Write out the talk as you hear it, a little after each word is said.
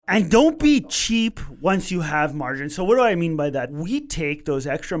And don't be cheap once you have margin. So what do I mean by that? We take those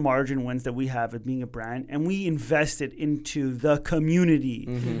extra margin wins that we have at being a brand and we invest it into the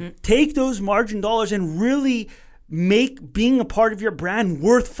community. Take those margin dollars and really make being a part of your brand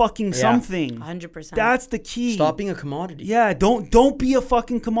worth fucking something. 100%. That's the key. Stop being a commodity. Yeah, don't be a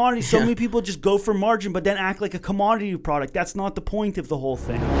fucking commodity. So many people just go for margin but then act like a commodity product. That's not the point of the whole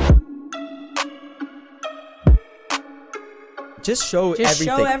thing. Just show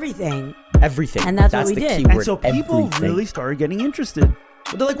everything. Everything. And that's what we the did. keyword, And so people everything. really started getting interested.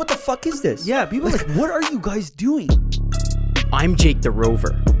 They're like, what the fuck is this? Yeah, people are like, what are you guys doing? I'm Jake the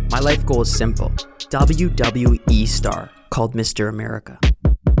Rover. My life goal is simple. WWE star called Mr. America.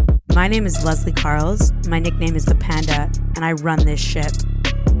 My name is Leslie Carls. My nickname is The Panda, and I run this ship.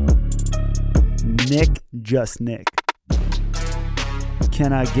 Nick, just Nick.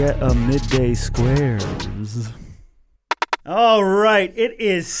 Can I get a midday squares? All right, it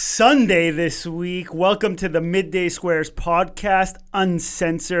is Sunday this week. Welcome to the Midday Squares podcast,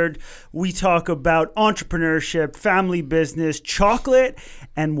 uncensored. We talk about entrepreneurship, family business, chocolate,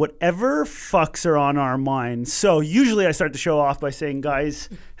 and whatever fucks are on our minds. So usually I start the show off by saying, guys,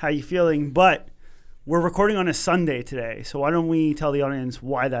 how you feeling? But we're recording on a Sunday today, so why don't we tell the audience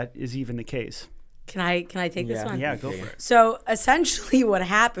why that is even the case? Can I take this one? Yeah, go for it. So essentially what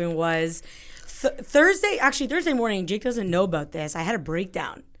happened was Thursday morning, Jake doesn't know about this. I had a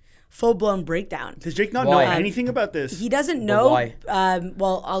breakdown, full-blown breakdown. Does Jake not Why? know anything about this? He doesn't know. Why?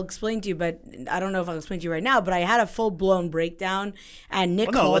 Well, I'll explain to you, but I don't know if I'll explain to you right now. But I had a full-blown breakdown, and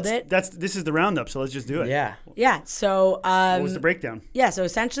Nick called it. This is the roundup, so let's just do it. Yeah. Yeah. So What was the breakdown? yeah. So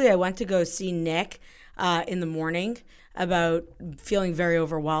essentially, I went to go see Nick in the morning about feeling very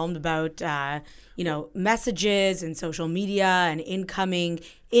overwhelmed about messages and social media and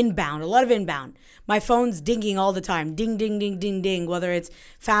inbound, a lot of inbound. My phone's dinging all the time. Ding, ding, ding, ding, ding, whether it's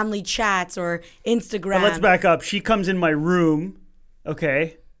family chats or Instagram. But let's back up. She comes in my room,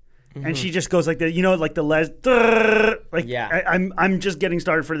 okay? And she just goes like the, like the like Yeah. I'm just getting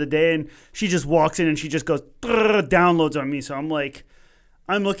started for the day, and she just walks in and she just goes downloads on me. So I'm like,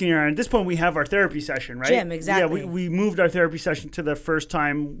 I'm looking around. At this point, we have our therapy session, right? Jim, exactly. Yeah, we moved our therapy session to the first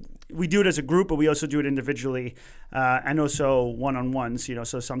time. We do it as a group, but we also do it individually and also one-on-ones.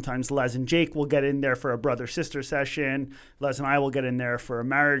 So sometimes Les and Jake will get in there for a brother-sister session. Les and I will get in there for a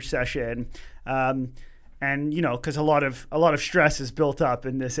marriage session. And because a lot of stress is built up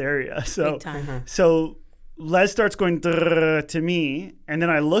in this area. So, Big time. So Les starts going to me, and then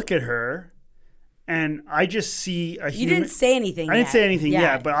I look at her. And I just see a You didn't say anything. I didn't say anything Yeah.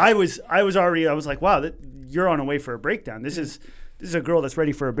 yet, but I was like, wow, you're on a way for a breakdown. This is a girl that's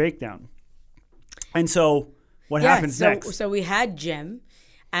ready for a breakdown. And so what happens next? So we had Jim,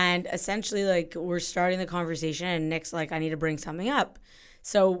 and essentially like we're starting the conversation, and Nick's like, I need to bring something up.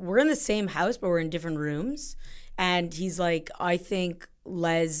 So we're in the same house, but we're in different rooms. And he's like, I think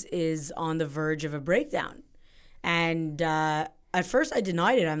Les is on the verge of a breakdown. And at first I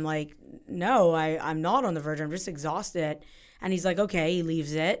denied it. I'm like, no, I'm not on the verge. I'm just exhausted. And he's like, okay, he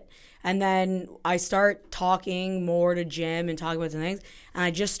leaves it. And then I start talking more to Jim and talking about some things. And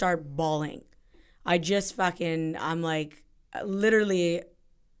I just start bawling. I'm like,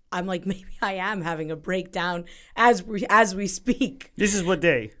 maybe I am having a breakdown as we speak. This is what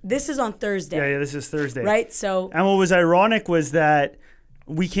day? This is on Thursday. Yeah, this is Thursday. Right? So, And what was ironic was that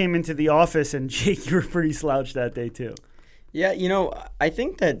we came into the office and Jake, you were pretty slouched that day too. Yeah, I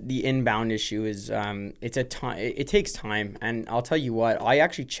think that the inbound issue is it takes time, and I'll tell you what, I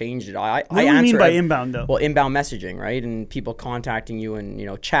actually changed it. What do you mean by inbound though? Well, inbound messaging, right? And people contacting you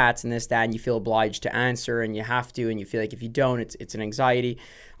and chats and this, that, and you feel obliged to answer, and you have to, and you feel like if you don't, it's an anxiety.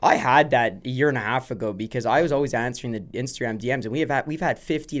 I had that a year and a half ago because I was always answering the Instagram DMs, and we've had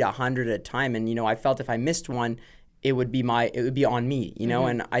 50 to 100 at a time, and I felt if I missed one, it would be on me,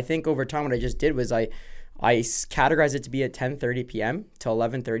 and I think over time what I just did was I categorize it to be at 10:30 p.m. to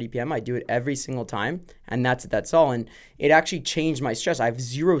 11:30 p.m. I do it every single time, and that's all. And it actually changed my stress. I have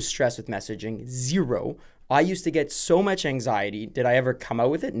zero stress with messaging, zero. I used to get so much anxiety. Did I ever come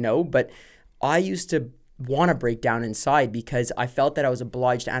out with it? No, but I used to want to break down inside because I felt that I was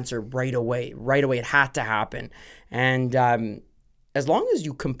obliged to answer right away. It had to happen. And as long as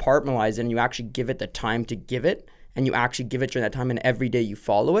you compartmentalize it and you actually give it the time to give it, and you actually give it during that time, and every day you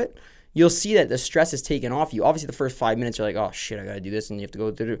follow it, you'll see that the stress is taken off you. Obviously, the first 5 minutes, you're like, oh, shit, I got to do this, and you have to go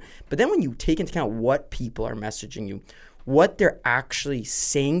through. But then when you take into account what people are messaging you, what they're actually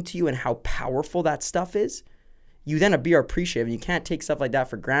saying to you, and how powerful that stuff is, you then be appreciative. And you can't take stuff like that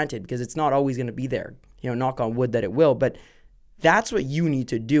for granted because it's not always going to be there. Knock on wood that it will. But That's what you need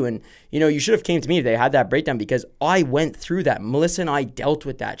to do. And, you should have came to me if they had that breakdown, because I went through that. Melissa and I dealt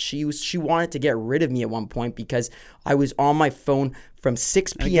with that. She wanted to get rid of me at one point because I was on my phone from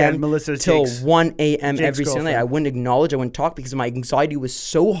 6 p.m. till 1 a.m. every single night. I wouldn't acknowledge, I wouldn't talk because my anxiety was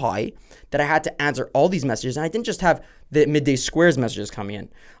so high that I had to answer all these messages. And I didn't just have the Midday Squares messages coming in.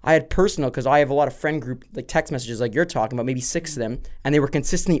 I had personal, because I have a lot of friend group like text messages like you're talking about, maybe 6 of them, and they were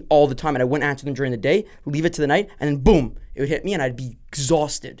consistently all the time. And I wouldn't answer them during the day, leave it to the night, and then boom, it would hit me and I'd be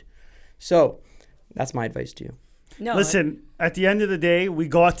exhausted. So that's my advice to you. No, listen, at the end of the day, we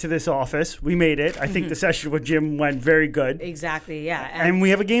got to this office. We made it. I think the session with Jim went very good. Exactly, yeah. And we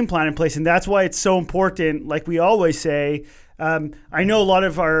have a game plan in place. And that's why it's so important, like we always say. I know a lot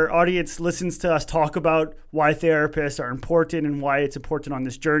of our audience listens to us talk about why therapists are important and why it's important on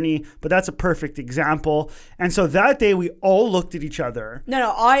this journey. But that's a perfect example. And so that day, we all looked at each other.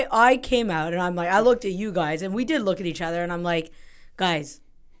 No, I came out and I'm like, I looked at you guys and we did look at each other and I'm like, guys,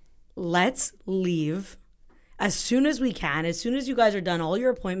 let's leave as soon as we can. As soon as you guys are done all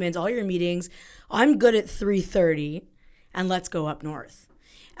your appointments, all your meetings, I'm good at 3:30 and let's go up north.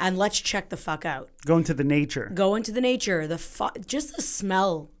 And let's check the fuck out. Go into the nature. Just the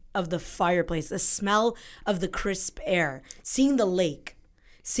smell of the fireplace, the smell of the crisp air, seeing the lake,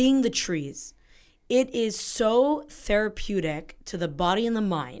 seeing the trees. It is so therapeutic to the body and the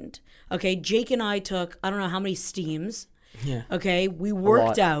mind. Okay, Jake and I took, I don't know how many steams. Yeah. Okay, we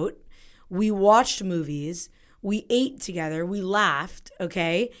worked out. We watched movies. We ate together. We laughed.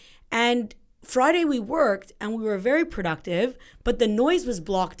 Okay, and Friday we worked and we were very productive, but the noise was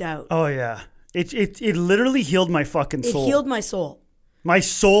blocked out. Oh yeah. It literally healed my fucking soul. It healed my soul. My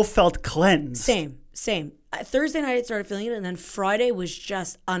soul felt cleansed. Same. Thursday night I started feeling it, and then Friday was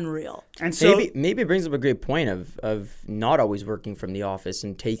just unreal. And so maybe it brings up a great point of not always working from the office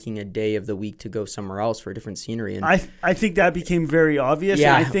and taking a day of the week to go somewhere else for a different scenery. And I think that became very obvious.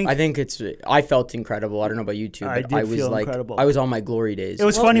 Yeah, and I felt incredible. I don't know about you two, but I was like, incredible. I was on my glory days. It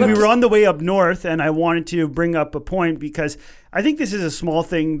was funny. We were on the way up north, and I wanted to bring up a point because I think this is a small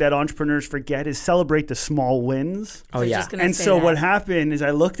thing that entrepreneurs forget: is celebrate the small wins. Oh yeah. And so what happened is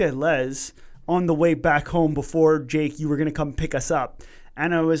I looked at Les on the way back home before, Jake, you were going to come pick us up.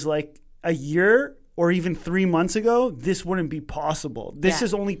 And I was like, a year or even 3 months ago, this wouldn't be possible. This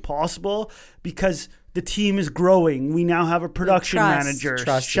is only possible because the team is growing. We now have a production manager.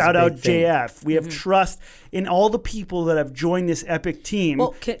 Shout out JF. We have trust in all the people that have joined this epic team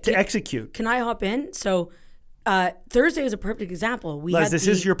to execute. Can I hop in? So Thursday is a perfect example. This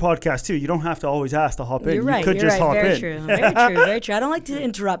is your podcast too. You don't have to always ask to hop in. You're right. You could just hop very in. True. Very true. I don't like to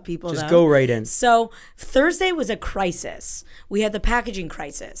interrupt people. Just go right in. So Thursday was a crisis. We had the packaging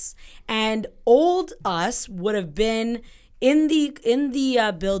crisis, and old us would have been in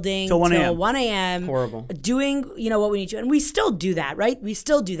the building till 1 a.m. Horrible. Doing what we need to, and we still do that, right? We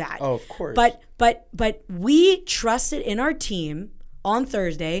still do that. Oh, of course. But we trusted in our team on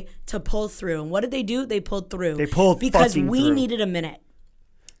Thursday to pull through. And what did they do? They pulled through. Because we needed a minute.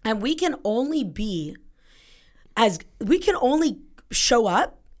 And we can only show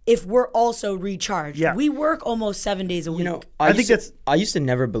up if we're also recharged. Yeah. We work almost 7 days a week. I used to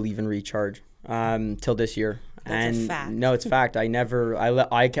never believe in recharge till this year. That's a fact. No, it's fact. I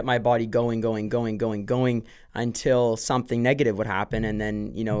kept my body going until something negative would happen, and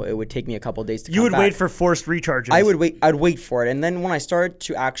then it would take me a couple of days to. You would wait for forced recharges. I'd wait for it, and then when I started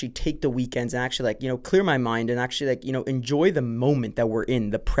to actually take the weekends and actually clear my mind and actually enjoy the moment that we're in,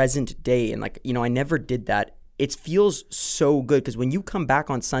 the present day, and I never did that. It feels so good because when you come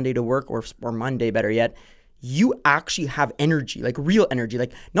back on Sunday to work or Monday, better yet, you actually have energy, like real energy,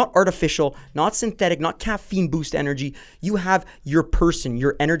 like not artificial, not synthetic, not caffeine boost energy. You have your person,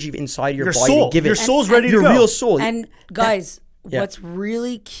 your energy inside your body soul. To give it. Your soul's ready to go. Your real soul. And guys, what's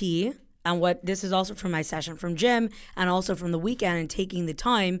really key, and what this is also from my session from Jim and also from the weekend and taking the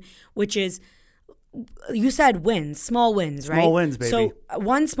time, which is, you said wins, small wins, right? Small wins, baby. So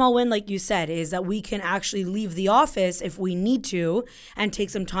one small win, like you said, is that we can actually leave the office if we need to and take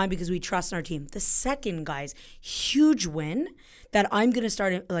some time because we trust in our team. The second, guys, huge win that I'm going to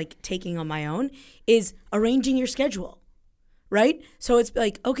start taking on my own is arranging your schedule, right? So it's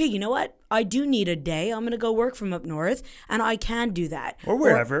like, okay, you know what? I do need a day. I'm going to go work from up north and I can do that. Or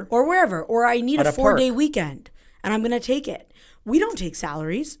wherever. Or I need a 4-day weekend and I'm going to take it. We don't take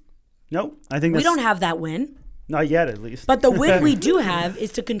salaries. No, I think we don't have that win. Not yet, at least. But the win we do have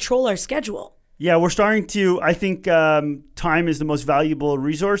is to control our schedule. Yeah, we're starting to, I think time is the most valuable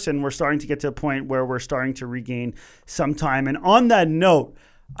resource, and we're starting to get to a point where we're starting to regain some time. And on that note,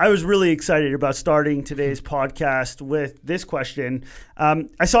 I was really excited about starting today's podcast with this question.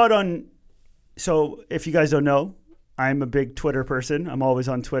 I saw it so if you guys don't know, I'm a big Twitter person. I'm always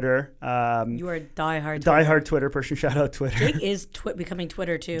on Twitter. You are a diehard Twitter person. Shout out Twitter. Jake is becoming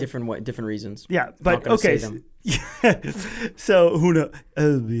Twitter too. Different reasons. Yeah, but Not gonna okay. say them. So who knows?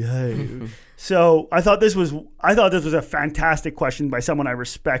 Oh, behave. So I thought this was a fantastic question by someone I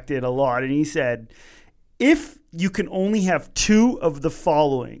respected a lot, and he said, "If you can only have 2 of the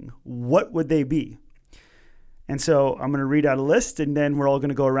following, what would they be?" And so I'm going to read out a list, and then we're all going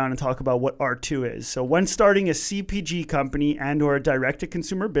to go around and talk about what R2 is. So when starting a CPG company and or a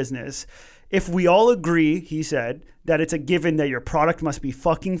direct-to-consumer business, if we all agree, he said, that it's a given that your product must be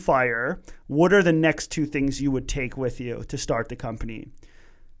fucking fire, what are the next 2 things you would take with you to start the company?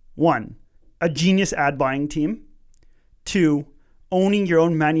 1, a genius ad buying team. 2, owning your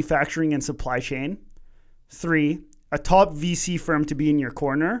own manufacturing and supply chain. 3, a top VC firm to be in your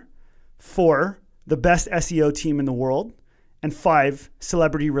corner. 4, the best SEO team in the world. And 5,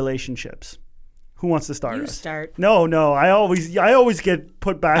 celebrity relationships. Who wants to start? You us? start. No. I always get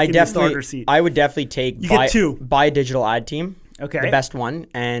put back in the starter seat. I would definitely take get 2. Buy a digital ad team. Okay. The best one,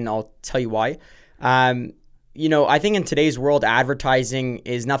 and I'll tell you why. I think in today's world, advertising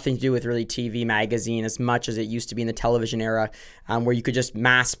is nothing to do with really TV, magazine, as much as it used to be in the television era, where you could just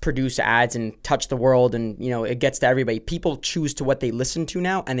mass produce ads and touch the world, and it gets to everybody. People choose to what they listen to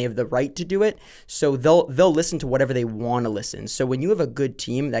now, and they have the right to do it. So they'll listen to whatever they want to listen. So when you have a good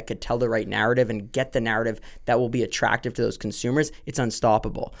team that could tell the right narrative and get the narrative that will be attractive to those consumers, it's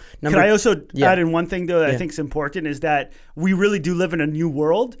unstoppable. Can I also add in one thing though that I think is important is that we really do live in a new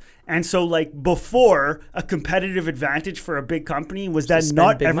world. And so like before, a competitive advantage for a big company was that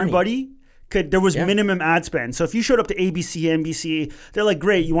not everybody there was minimum ad spend. So if you showed up to ABC, NBC, they're like,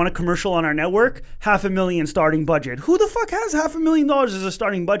 great, you want a commercial on our network? $500,000 starting budget. Who the fuck has $500,000 as a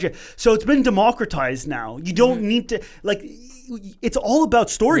starting budget? So it's been democratized now. You don't need to, it's all about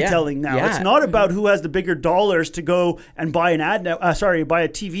storytelling now. Yeah. It's not about who has the bigger dollars to go and buy buy a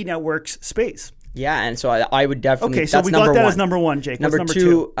TV network's space. Yeah, and so I would definitely. Okay, so we got that as number 1, Jake. Number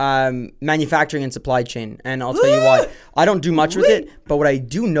 2, manufacturing and supply chain, and I'll tell you why. I don't do much with it, but what I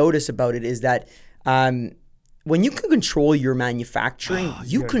do notice about it is that when you can control your manufacturing,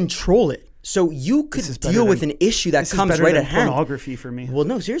 you control it. So you could deal with an issue that comes right at hand. Pornography for me. Well,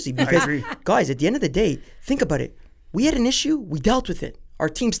 no, seriously, because guys, at the end of the day, think about it. We had an issue, we dealt with it. Our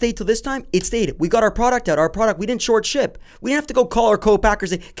team stayed till this time. It stayed. We got our product out. We didn't short ship. We didn't have to go call our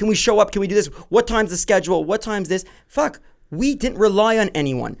co-packers and say, can we show up? Can we do this? What time's the schedule? What time's this? Fuck. We didn't rely on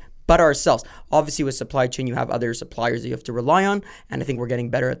anyone but ourselves. Obviously, with supply chain, you have other suppliers that you have to rely on. And I think we're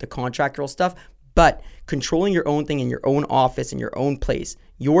getting better at the contractual stuff. But controlling your own thing in your own office, in your own place,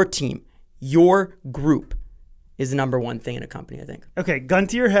 your team, your group is the number 1 thing in a company, I think. Okay, gun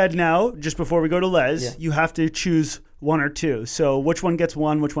to your head now, just before we go to Les, you have to choose 1 or 2. So which one gets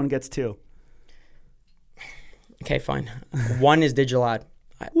 1, which one gets 2? Okay, fine. 1 is digital ad.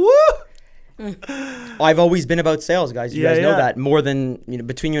 Woo! I've always been about sales, guys. You guys know that. More than,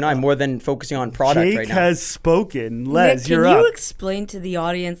 between you and I, more than focusing on product Jake right now. Jake has spoken. Les, Nick, you're up. Can you explain to the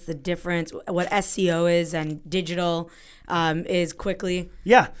audience the difference, what SEO is and digital is quickly?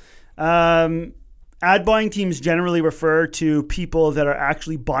 Yeah. Ad buying teams generally refer to people that are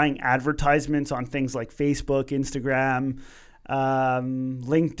actually buying advertisements on things like Facebook, Instagram,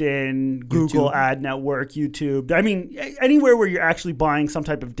 LinkedIn, Google Ad Network, YouTube. I mean, anywhere where you're actually buying some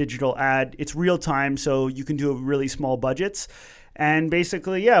type of digital ad. It's real time, so you can do really small budgets. And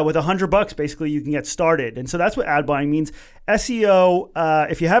basically, with $100, basically you can get started. And so that's what ad buying means. SEO,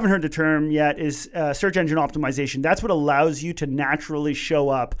 if you haven't heard the term yet, is search engine optimization. That's what allows you to naturally show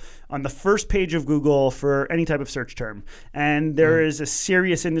up on the first page of Google for any type of search term. And there is a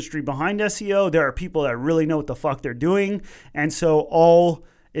serious industry behind SEO. There are people that really know what the fuck they're doing. And so all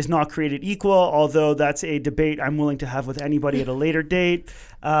is not created equal, although that's a debate I'm willing to have with anybody at a later date.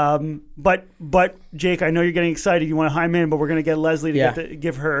 But Jake, I know you're getting excited. You want to chime in, but we're going to get Leslie to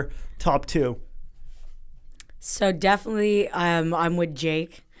give her top 2. So definitely I'm with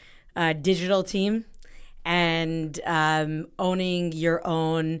Jake. Digital team and owning your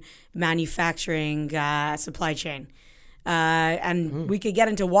own manufacturing supply chain. And we could get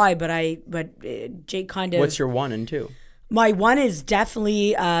into why, but Jake kind of... What's your 1 and 2? My 1 is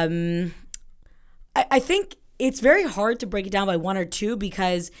definitely, I think it's very hard to break it down by 1 or 2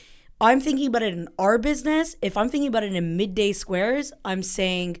 because I'm thinking about it in our business. If I'm thinking about it in Midday Squares, I'm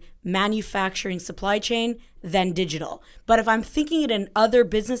saying manufacturing, supply chain, then digital. But if I'm thinking it in other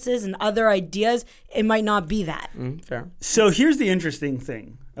businesses and other ideas, it might not be that. Fair. So here's the interesting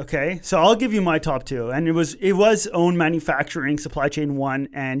thing. Okay, so I'll give you my top 2, and it was own manufacturing, supply chain 1,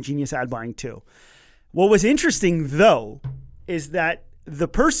 and genius ad buying 2. What was interesting, though, is that the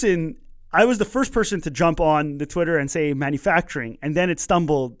person I was the first person to jump on the Twitter and say manufacturing, and then it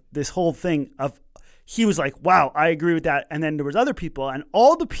stumbled this whole thing of, he was like, wow, I agree with that. And then there was other people, and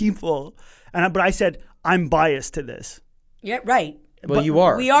all the people, but I said, I'm biased to this. Yeah, right. Well, But you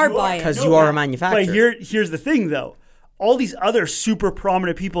are. We are biased. Because you are a manufacturer. But here's the thing, though. All these other super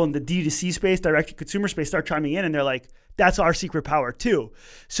prominent people in the D2C space, direct-to-consumer space, start chiming in, and they're like, that's our secret power, too.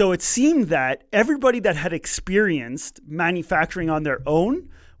 So it seemed that everybody that had experienced manufacturing on their own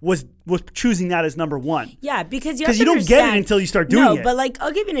was choosing that as number one. Yeah, because you don't get it until you start doing it. No, but like,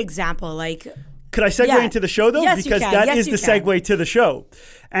 I'll give you an example. Like, could I segue into the show, though? Yes, because you can. that Yes, is you the can. segue to the show.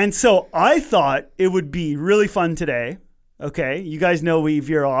 And so I thought it would be really fun today. Okay, you guys know we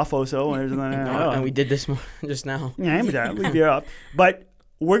veer off also. And we did this just now. Yeah, we veer off. But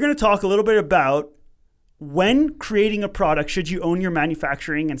we're going to talk a little bit about when creating a product, should you own your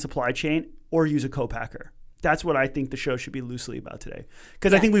manufacturing and supply chain or use a co-packer? That's what I think the show should be loosely about today.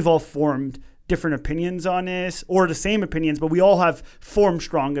 Because I think we've all formed different opinions on this, or the same opinions, but we all have formed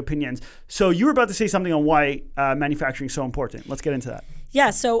strong opinions. So you were about to say something on why manufacturing is so important. Let's get into that.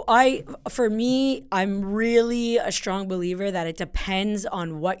 Yeah, so for me, I'm really a strong believer that it depends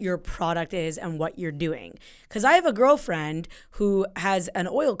on what your product is and what you're doing. Because I have a girlfriend who has an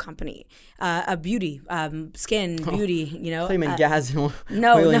oil company, a beauty, skin, beauty, gas and oil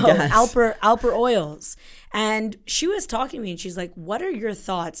No, and gas. Alper Oils. And she was talking to me and she's like, what are your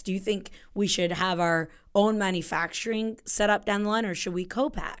thoughts? Do you think we should have our own manufacturing set up down the line, or should we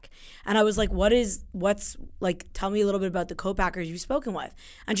co-pack? And I was like, tell me a little bit about the co-packers you've spoken with.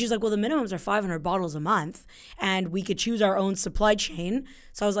 And she's like, well, the minimums are 500 bottles a month and we could choose our own supply chain.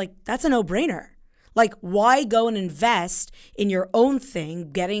 So I was like, that's a no-brainer. Like, why go and invest in your own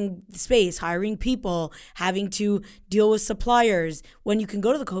thing, getting space, hiring people, having to deal with suppliers, when you can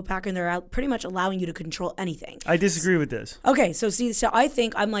go to the co-packer and they're out pretty much allowing you to control anything? I disagree with this. Okay, so I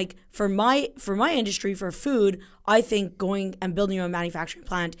think I'm like, for my industry, for food, I think going and building your own manufacturing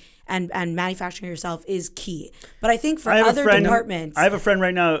plant and manufacturing yourself is key. But I think for other departments, I have a friend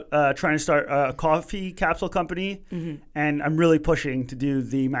right now trying to start a coffee capsule company, and I'm really pushing to do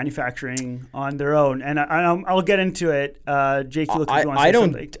the manufacturing on their own. And I'll get into it. Jake, you look like you want to say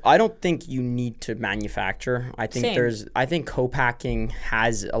something. I don't think you need to manufacture. I think I think co-packing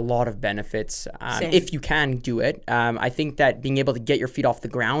has a lot of benefits if you can do it. I think that being able to get your feet off the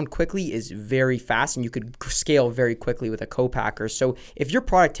ground quickly is very fast, and you could scale very quickly with a co-packer. So if your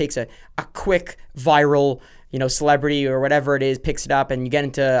product takes a quick viral, celebrity or whatever it is, picks it up, and you get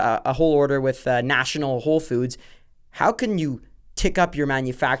into a whole order with National Whole Foods, how can you tick up your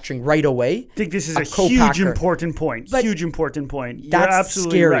manufacturing right away? I think this is a huge important point. Huge important point. You're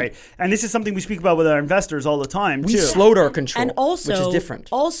absolutely scary. Right. And this is something we speak about with our investors all the time, we too. slowed our control, and also, which is different.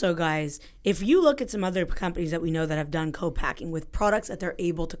 Also, guys, if you look at some other companies that we know that have done co-packing with products that they're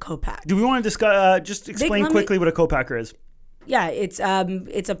able to co-pack. Do we want to discuss? Just explain quickly what a co-packer is. Yeah, it's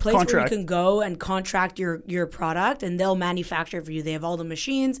a place where you can go and contract your product, and they'll manufacture it for you. They have all the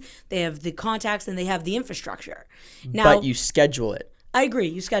machines, they have the contacts, and they have the infrastructure. Now, but you schedule it. I agree,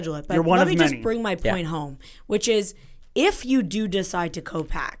 you schedule it. But You're one let of me many. just bring my point home, which is if you do decide to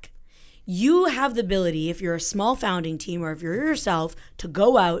co-pack, you have the ability, if you're a small founding team or if you're yourself, to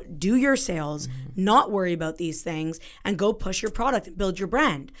go out, do your sales, not worry about these things, and go push your product and build your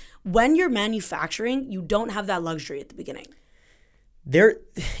brand. When you're manufacturing, you don't have that luxury at the beginning.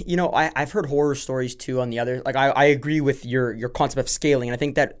 I've heard horror stories too on the other, like I agree with your concept of scaling. And I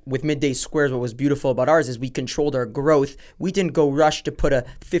think that with Midday Squares, what was beautiful about ours is we controlled our growth. We didn't go rush to put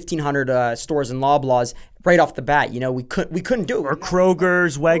 1,500 stores in Loblaws right off the bat. We couldn't do it. Or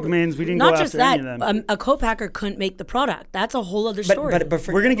Kroger's, Wegmans. We didn't Not go just after that, any of them. a co-packer couldn't make the product. That's a whole other story.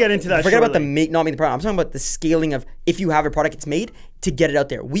 We're going to get into that Forget about shortly. not making the product. I'm talking about the scaling of, if you have a product, it's made, to get it out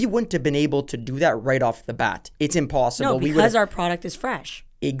there. We wouldn't have been able to do that right off the bat. It's impossible. No, because our product is fresh.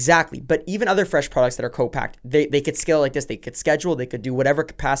 Exactly. But even other fresh products that are co-packed, they could scale like this. They could schedule. They could do whatever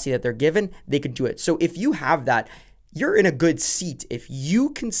capacity that they're given. They could do it. So if you have that, you're in a good seat. If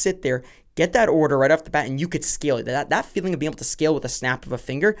you can sit there, get that order right off the bat, and you could scale it. That feeling of being able to scale with a snap of a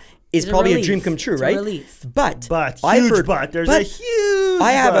finger is probably a dream come true, right? Relief. But there's a huge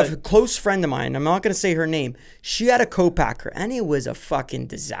I have a close friend of mine. I'm not going to say her name. She had a co-packer, and it was a fucking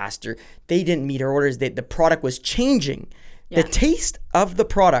disaster. They didn't meet her orders. The product was changing. Yeah. The taste of the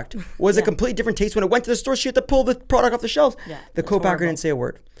product was a completely different taste. When it went to the store, she had to pull the product off the shelves. Yeah, the co-packer didn't say a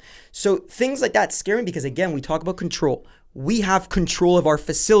word. So things like that scare me because, again, we talk about control. we have control of our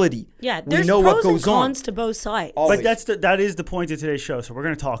facility. Yeah, we there's know pros what goes and on. cons to both sides. Always. But that is the point of today's show. So we're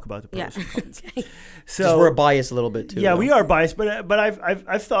going to talk about the pros Yeah. and cons. So So we're biased a little bit too. yeah, though. we are biased, but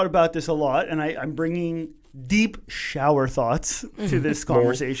I've thought about this a lot, and I'm bringing deep shower thoughts to this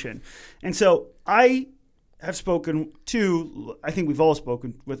conversation. And so I have spoken to, I think we've all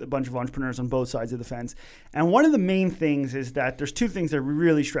spoken with a bunch of entrepreneurs on both sides of the fence. And one of the main things is that there's two things that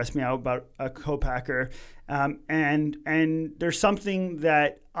really stress me out about a co-packer. And there's something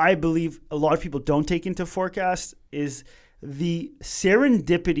that I believe a lot of people don't take into forecast is the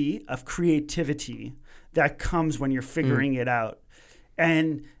serendipity of creativity that comes when you're figuring it out.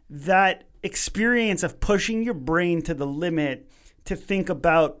 And that experience of pushing your brain to the limit to think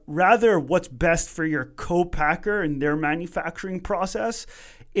about rather what's best for your co-packer and their manufacturing process.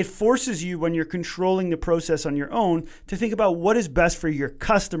 It forces you, when you're controlling the process on your own, to think about what is best for your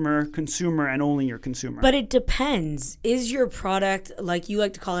customer, consumer, and only your consumer. But it depends. Is your product, like you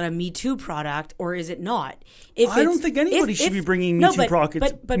like to call it, a Me Too product, or is it not? I don't think anybody should be bringing Me Too products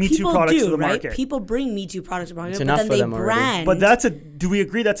but Me Too people products do, to the right? market. People bring Me Too products to the market, but enough then for they them already. brand. But do we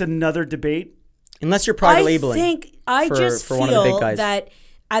agree that's another debate? Unless you're private labeling. I think I just for one of the big feel guys. that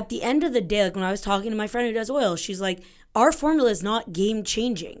at the end of the day, like when I was talking to my friend who does oil, she's like, our formula is not game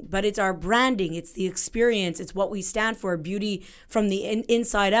changing, but it's our branding, it's the experience, it's what we stand for, beauty from the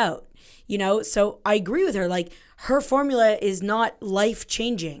inside out. You know, so I agree with her. Like, her formula is not life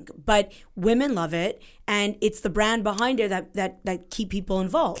changing, but women love it, and it's the brand behind it that keep people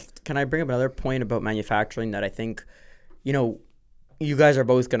involved. Can I bring up another point about manufacturing that I think, you guys are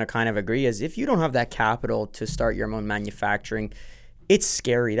both going to kind of agree is if you don't have that capital to start your own manufacturing, it's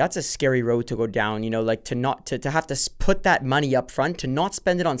scary. That's a scary road to go down, like to have to put that money up front, to not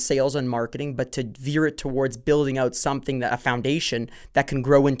spend it on sales and marketing, but to veer it towards building out something, a foundation that can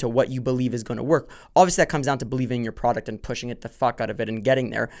grow into what you believe is going to work. Obviously, that comes down to believing in your product and pushing it the fuck out of it and getting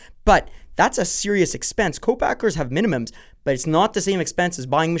there. But that's a serious expense. Co-packers have minimums, but it's not the same expense as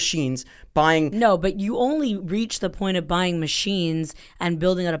buying machines, No, but you only reach the point of buying machines and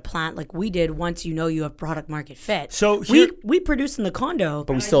building out a plant like we did once you have product market fit. So we produced in the condo.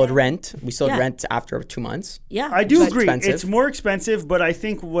 But we still had rent. We still had Yeah. rent after 2 months. Yeah. I do It's agree. expensive. It's more expensive, but I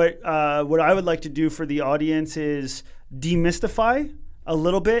think what I would like to do for the audience is demystify a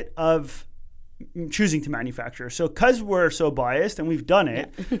little bit of choosing to manufacture. So because we're so biased and we've done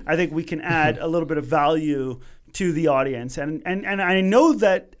it, I think we can add a little bit of value to the audience. And I know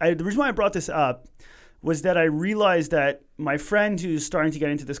that the reason why I brought this up was that I realized that my friend who's starting to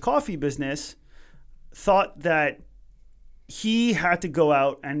get into this coffee business thought that he had to go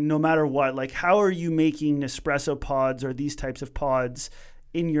out and no matter what, like how are you making Nespresso pods or these types of pods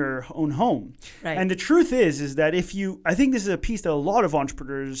in your own home? Right. And the truth is that I think this is a piece that a lot of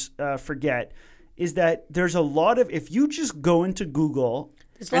entrepreneurs forget, is that there's a lot of, if you just go into Google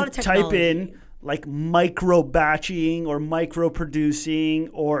There's a lot and of type in technology. like micro batching or micro producing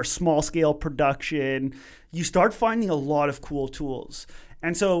or small scale production, you start finding a lot of cool tools.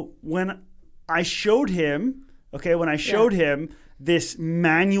 And so when I showed him this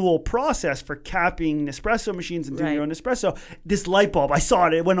manual process for capping Nespresso machines and doing your own espresso, this light bulb, I saw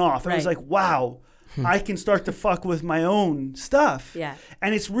it went off. I was Right. like, wow, I can start to fuck with my own stuff. Yeah.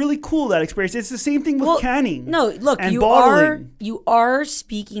 And it's really cool, that experience. It's the same thing with canning. No, look, and you bottling. are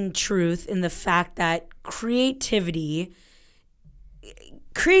speaking truth in the fact that creativity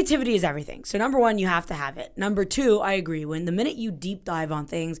is everything. So number one, you have to have it. Number two, I agree. When the minute you deep dive on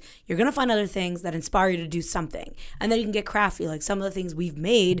things, you're going to find other things that inspire you to do something. And then you can get crafty, like some of the things we've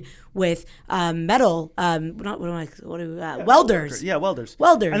made with metal, welders. Yeah, welders.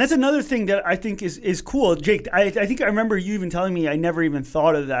 Welders. And that's another thing that I think is cool. Jake, I think I remember you even telling me I never even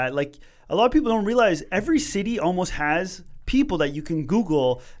thought of that. Like, a lot of people don't realize every city almost has people that you can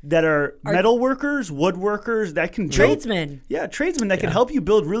Google that are metal workers, woodworkers, that can build, Tradesmen. Yeah, tradesmen that can help you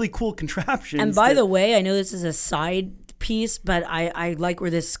build really cool contraptions. And by the way, I know this is a side piece, but I like where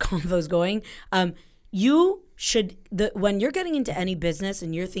this convo is going. You should, when you're getting into any business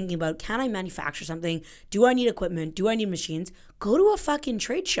and you're thinking about, can I manufacture something? Do I need equipment? Do I need machines? Go to a fucking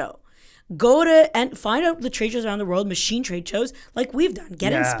trade show. Go to and find out the trade shows around the world, machine trade shows like we've done.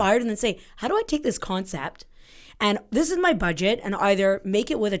 Get inspired and then say, how do I take this concept? And this is my budget, and either make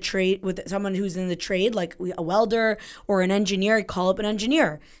it with someone who's in the trade, like a welder or an engineer. Call up an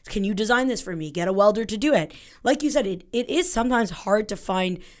engineer. Can you design this for me? Get a welder to do it. Like you said, it is sometimes hard to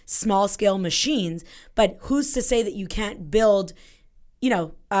find small scale machines, but who's to say that you can't build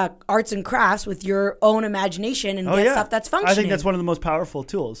arts and crafts with your own imagination and get stuff that's functioning. I think that's one of the most powerful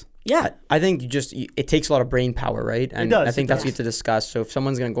tools. Yeah. I think it takes a lot of brain power, right? And It does, I think that's what you have to discuss. So if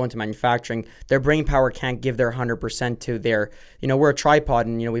someone's going to go into manufacturing, their brain power can't give their 100% to their, we're a tripod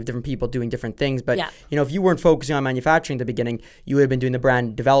and, we have different people doing different things. But, if you weren't focusing on manufacturing at the beginning, you would have been doing the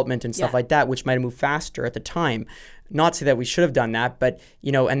brand development and stuff like that, which might have moved faster at the time. Not to say that we should have done that, but,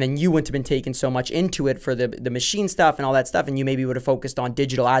 and then you wouldn't have been taken so much into it for the machine stuff and all that stuff. And you maybe would have focused on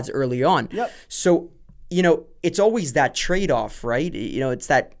digital ads early on. Yep. So, it's always that trade-off, right? It's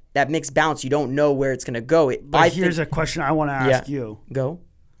that mixed balance. You don't know where it's going to go. But here's a question I want to ask you. Go.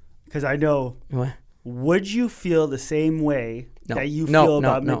 Because I know. What? Would you feel the same way that you feel feel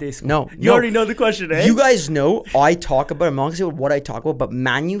about Midday Squares? No. You already know the question, eh? You guys know I'm not going to say what I talk about, but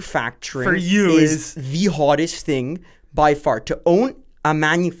manufacturing for you is the hottest thing by far. To own a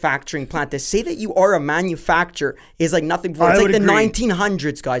manufacturing plant, to say that you are a manufacturer is like nothing before. It's like the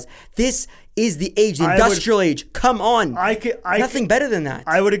 1900s, guys. This is the age, the industrial age. Come on. Nothing better than that.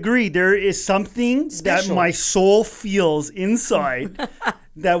 I would agree. There is something that my soul feels inside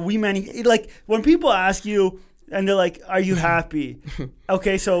that like when people ask you and they're like, are you happy?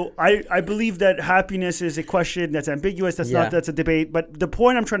 Okay, so I believe that happiness is a question that's ambiguous. That's a debate. But the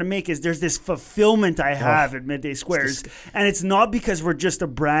point I'm trying to make is there's this fulfillment I have at Midday Squares. And it's not because we're just a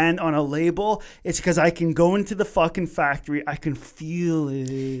brand on a label. It's because I can go into the fucking factory. I can feel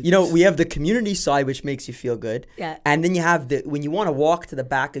it. We have the community side, which makes you feel good. Yeah. And then you have when you want to walk to the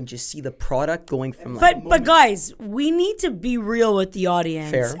back and just see the product going from But guys, we need to be real with the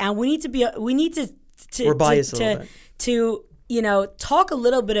audience. Fair. And we need to we're biased a little bit. To talk a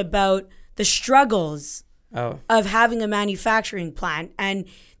little bit about the struggles of having a manufacturing plant. And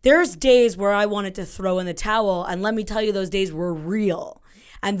there's days where I wanted to throw in the towel, and let me tell you, those days were real,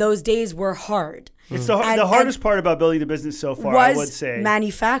 and those days were hard. It's the hardest part about building the business so far, I would say.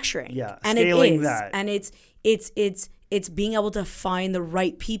 Manufacturing. Yeah, and scaling it is. that. And it's being able to find the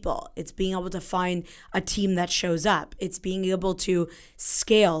right people. It's being able to find a team that shows up. It's being able to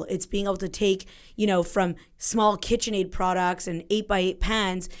scale. It's being able to take, from small KitchenAid products and 8x8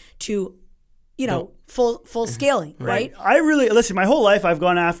 pans to, full scaling, right? I really, listen, my whole life I've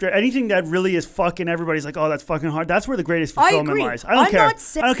gone after anything that really is fucking, everybody's like, oh, that's fucking hard. That's where the greatest fulfillment lies. I don't care.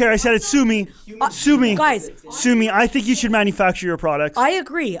 I don't care. I said it. Sue me. Sue me. Guys. Sue me. I think you should manufacture your products. I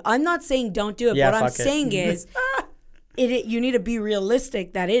agree. I'm not saying don't do it. Yeah, what I'm saying is... you need to be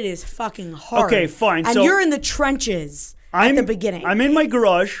realistic that it is fucking hard. Okay, fine. And you're in the trenches at the beginning. I'm in my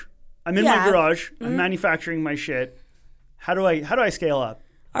garage. I'm manufacturing my shit. How do I scale up?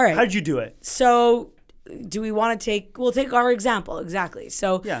 All right. How did you do it? So do we want to we'll take our example. Exactly.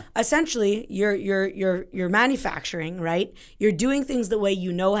 So essentially you're manufacturing, right? You're doing things the way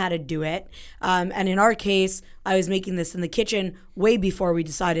you know how to do it. And in our case, I was making this in the kitchen way before we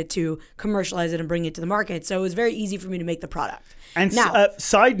decided to commercialize it and bring it to the market. So it was very easy for me to make the product. And now,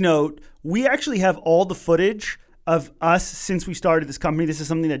 side note, we actually have all the footage of us since we started this company. This is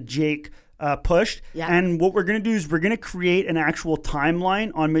something that Jake pushed. Yeah. And what we're going to do is we're going to create an actual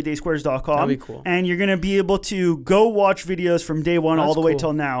timeline on middaysquares.com. That'd be cool. And you're going to be able to go watch videos from day one all the way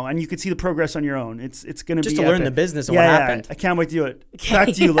till now. And you can see the progress on your own. It's going to be just to learn epic. the business and what happened. I can't wait to do it. Back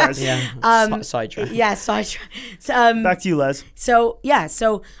to you, Les. Sidetrack. Yeah, sidetrack. Back to you, Les. So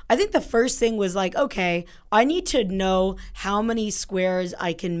I think the first thing was like, okay, I need to know how many squares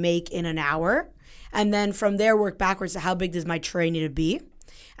I can make in an hour. And then from there, work backwards to how big does my tray need to be.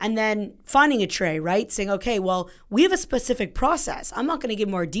 And then finding a tray, right? Saying, okay, well, we have a specific process. I'm not going to give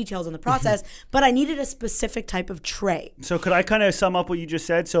more details on the process, but I needed a specific type of tray. So could I kind of sum up what you just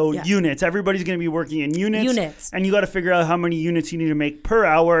said? So units, everybody's going to be working in units. And you got to figure out how many units you need to make per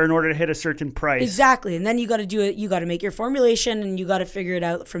hour in order to hit a certain price. Exactly. And then you got to do it. You got to make your formulation and you got to figure it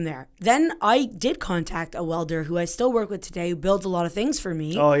out from there. Then I did contact a welder who I still work with today who builds a lot of things for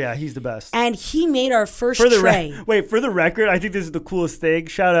me. Oh, yeah. He's the best. And he made our first tray. For the record, I think this is the coolest thing.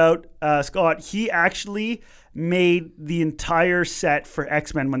 Shout out Scott. He actually made the entire set for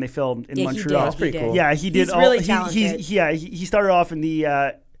X-Men when they filmed in Montreal. That's pretty cool. Yeah, he did. He's really talented. He started off in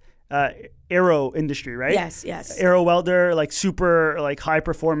the aero industry, right? Yes. Aero welder, like super like high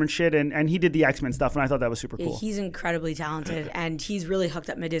performance shit, and he did the X-Men stuff, and I thought that was super cool. He's incredibly talented, and he's really hooked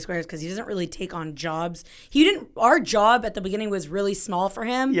up Midday Squares because he doesn't really take on jobs. Our job at the beginning was really small for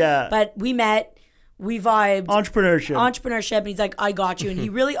him. Yeah. But we met. We vibed. Entrepreneurship. And he's like, I got you. And he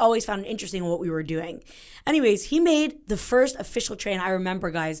really always found it interesting what we were doing. Anyways, he made the first official tray. And I remember,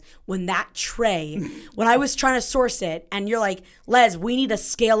 guys, when that tray, when I was trying to source it, and you're like, Les, we need to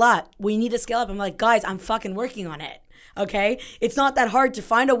scale up. I'm like, guys, I'm fucking working on it. Okay, it's not that hard to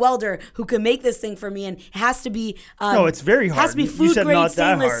find a welder who can make this thing for me, and it has to be No, it's very hard. Has to be You food said grade not that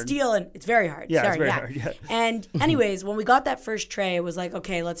stainless hard. steel, and it's very hard. Yeah, it's Sorry, very yeah. hard, yeah. And anyways, when we got that first tray, it was like,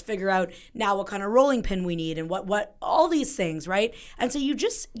 okay, let's figure out now what kind of rolling pin we need and what all these things, right? And so you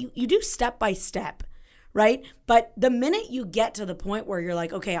just you do step by step. Right? But the minute you get to the point where you're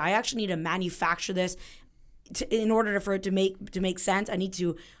like, okay, I actually need to manufacture this in order for it to make sense, I need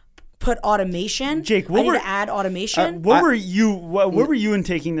to put automation. Jake, I need to add automation. What were you in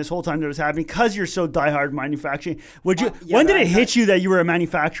taking this whole time that was happening? Because you're so diehard manufacturing. When did it hit you that you were a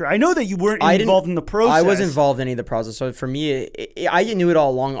manufacturer? I know that you weren't involved in the process. I wasn't involved in any of the process. So for me, I knew it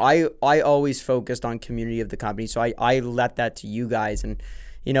all along. I always focused on community of the company. So I let that to you guys. And,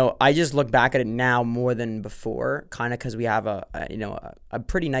 you know, I just look back at it now more than before, kind of because we have a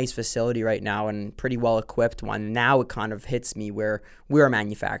pretty nice facility right now and pretty well equipped one. Now it kind of hits me where we're a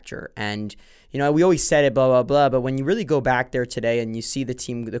manufacturer, and you know, we always said it, blah blah blah. But when you really go back there today and you see the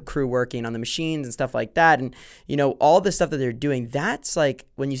team, the crew working on the machines and stuff like that, and you know all the stuff that they're doing, that's like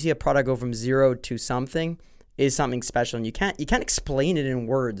when you see a product go from zero to something is something special, and you can't explain it in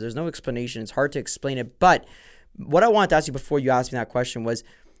words. There's no explanation. It's hard to explain it, but what I wanted to ask you before you asked me that question was,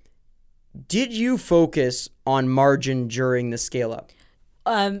 did you focus on margin during the scale up?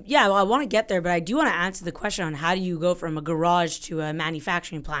 Yeah, well, I want to get there, but I do want to answer the question on how do you go from a garage to a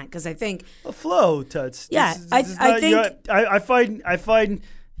manufacturing plant? Because I think a flow, Tuts. Yeah, I find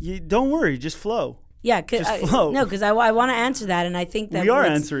you. Don't worry, just flow. Yeah, just flow. Because I want to answer that, and I think that we are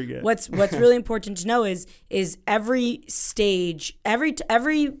answering it. What's really important to know is every stage, every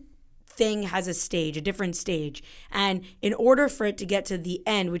thing has a stage, a different stage. And in order for it to get to the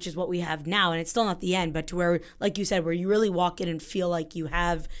end, which is what we have now, and it's still not the end, but to where, like you said, where you really walk in and feel like you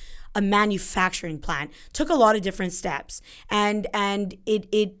have a manufacturing plant, took a lot of different steps. And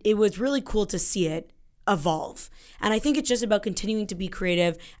it was really cool to see it evolve. And I think it's just about continuing to be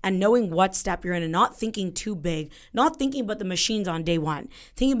creative and knowing what step you're in and not thinking too big, not thinking about the machines on day one,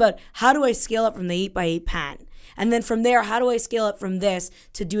 thinking about how do I scale up from the 8x8 pan? And then from there, how do I scale up from this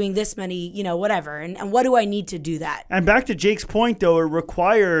to doing this many, whatever? And what do I need to do that? And back to Jake's point, though, it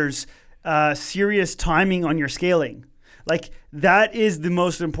requires serious timing on your scaling. Like, that is the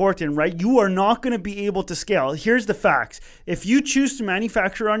most important, right? You are not going to be able to scale. Here's the facts. If you choose to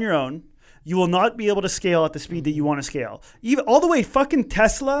manufacture on your own, you will not be able to scale at the speed that you want to scale. Even all the way fucking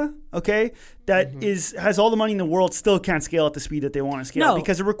Tesla, okay, that has all the money in the world, still can't scale at the speed that they want to scale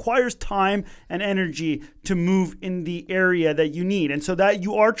because it requires time and energy to move in the area that you need. And so that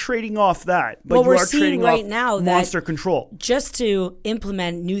you are trading off that, but you are trading right off now monster control. Just to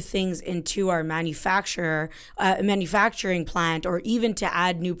implement new things into our manufacturing plant, or even to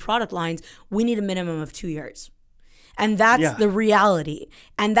add new product lines, we need a minimum of 2 years. And that's the reality.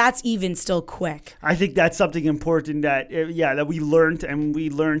 And that's even still quick. I think that's something important that we learned, and we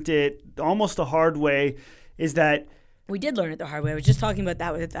learned it almost the hard way, is that... We did learn it the hard way. I was just talking about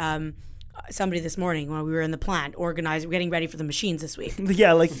that with somebody this morning when we were in the plant, getting ready for the machines this week.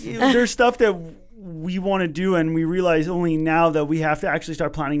 Yeah, like there's stuff that we want to do, and we realize only now that we have to actually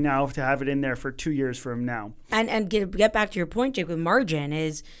start planning now to have it in there for 2 years from now. And get back to your point, Jake, with margin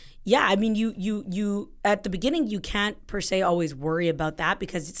is... Yeah, I mean, you at the beginning, you can't per se always worry about that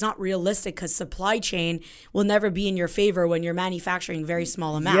because it's not realistic, because supply chain will never be in your favor when you're manufacturing very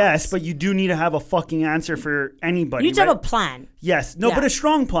small amounts. Yes, but you do need to have a fucking answer for anybody. You need to have a plan. Yes. No, but a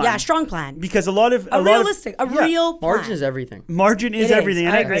strong plan. Yeah, a strong plan. Because a lot of... real plan. Margin is everything. Margin is everything.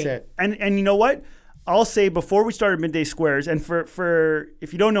 I agree. And you know what? I'll say before we started Midday Squares, and for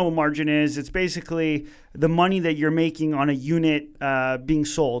if you don't know what margin is, it's basically the money that you're making on a unit being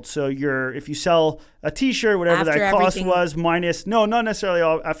sold. So if you sell a T-shirt, whatever after that cost everything. was, minus, no, not necessarily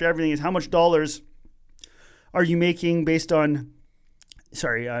all, after everything, is how much dollars are you making based on...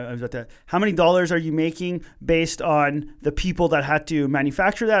 Sorry, I was at that. How many dollars are you making based on the people that had to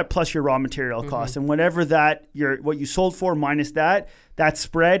manufacture that plus your raw material cost? And whatever what you sold for minus that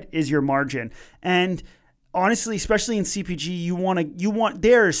spread is your margin. And honestly, especially in CPG,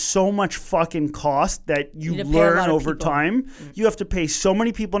 there is so much fucking cost that you learn over time. You have to pay so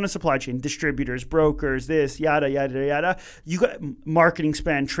many people in the supply chain, distributors, brokers, this, yada, yada, yada. You got marketing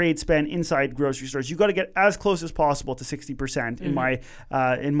spend, trade spend inside grocery stores. You got to get as close as possible to 60% in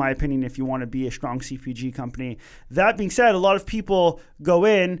my opinion, if you want to be a strong CPG company. That being said, a lot of people go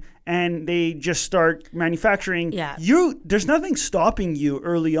in and they just start manufacturing. Yeah. There's nothing stopping you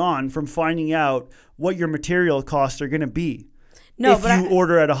early on from finding out what your material costs are going to be. No, if but you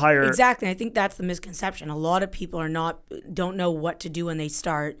order at a higher. Exactly. I think that's the misconception. A lot of people don't know what to do when they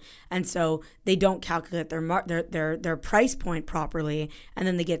start, and so they don't calculate their price point properly, and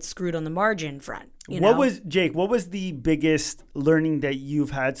then they get screwed on the margin front. What was the biggest learning that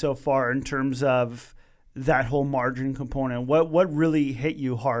you've had so far in terms of that whole margin component? What really hit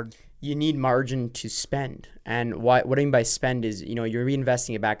you hard? You need margin to spend. And what I mean by spend is, you're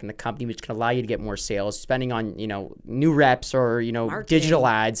reinvesting it back in the company, which can allow you to get more sales, spending on, new reps or, Marketing. digital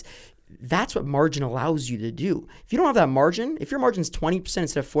ads. That's what margin allows you to do. If you don't have that margin, if your margin's 20%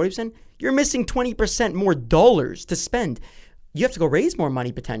 instead of 40%, you're missing 20% more dollars to spend. You have to go raise more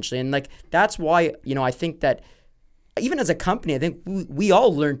money potentially. And that's why, I think that even as a company, I think we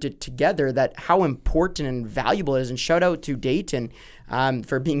all learned it together that how important and valuable it is. And shout out to Dayton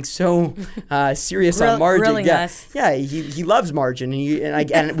for being so serious on margin. Grilling us. Yeah, he loves margin,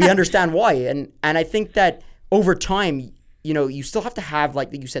 and we understand why. And I think that over time, you still have to have, like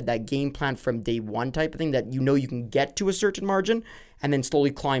you said, that game plan from day one type of thing that you can get to a certain margin and then slowly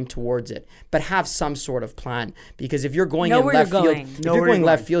climb towards it. But have some sort of plan, because if you're going in left field, if you're going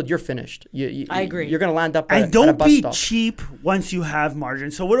left field, you're finished. I agree. You're going to land up and at a don't bus be stop. cheap once you have margin.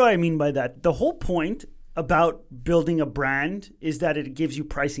 So what do I mean by that? The whole point about building a brand is that it gives you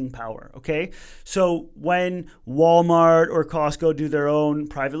pricing power, okay? So when Walmart or Costco do their own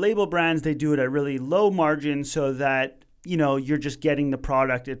private label brands, they do it at really low margin so that, you're just getting the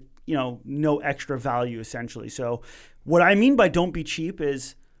product at, no extra value essentially. So what I mean by don't be cheap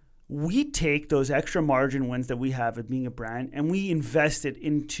is we take those extra margin wins that we have at being a brand and we invest it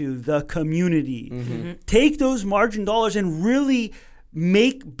into the community. Mm-hmm. Take those margin dollars and really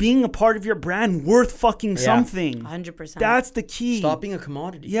make being a part of your brand worth fucking something. 100%. That's the key. Stop being a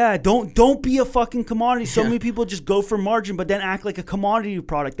commodity. Yeah, don't be a fucking commodity. So many people just go for margin but then act like a commodity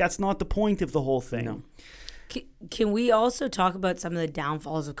product. That's not the point of the whole thing. No. Can we also talk about some of the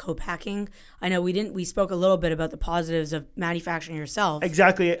downfalls of co-packing? I know we spoke a little bit about the positives of manufacturing yourself.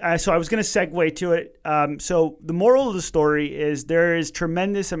 Exactly. So I was going to segue to it. So the moral of the story is there is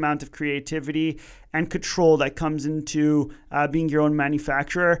tremendous amount of creativity and control that comes into being your own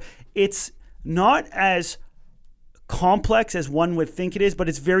manufacturer. It's not as complex as one would think it is, but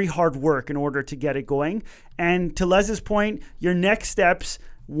it's very hard work in order to get it going. And to Les's point, your next steps,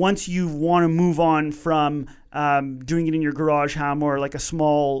 once you want to move on from doing it in your garage, home, or like a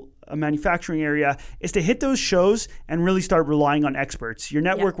small manufacturing area, is to hit those shows and really start relying on experts. Your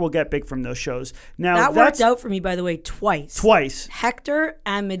network will get big from those shows. Now that worked out for me, by the way, twice. Hector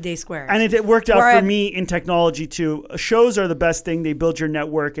and Midday Squares. And it worked out for me in technology too. Shows are the best thing. They build your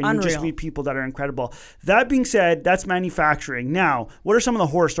network and you just meet people that are incredible. That being said, that's manufacturing. Now, what are some of the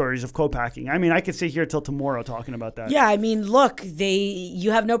horror stories of co-packing? I mean, I could sit here till tomorrow talking about that. Yeah, I mean, look,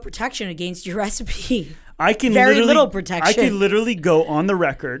 you have no protection against your recipe. I can very little protection. I can literally go on the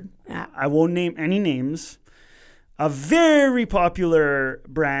record. Yeah. I won't name any names. A very popular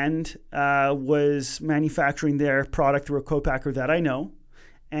brand was manufacturing their product through a co-packer that I know.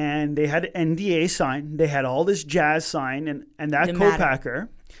 And they had an NDA sign. They had all this jazz sign. And that co-packer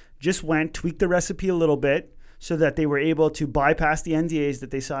just tweaked the recipe a little bit so that they were able to bypass the NDAs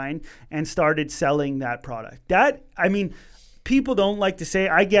that they signed and started selling that product. People don't like to say,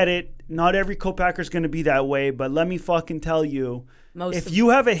 I get it. Not every co-packer is going to be that way, but let me fucking tell you, if you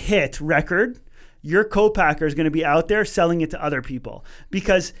have a hit record, your co-packer is going to be out there selling it to other people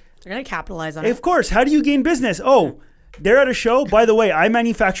because they're going to capitalize on it. Of course. How do you gain business? Oh, they're at a show. By the way, I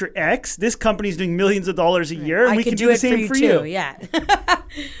manufacture X. This company's doing millions of dollars a year, and we can do the same for you. Yeah.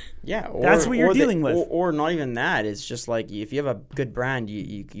 Yeah, that's what you're dealing with. Or not even that. It's just like if you have a good brand,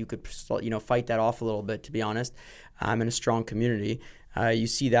 you could fight that off a little bit. To be honest, in a strong community, you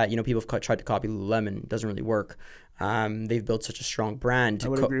see that people have tried to copy Lululemon. It doesn't really work. They've built such a strong brand. I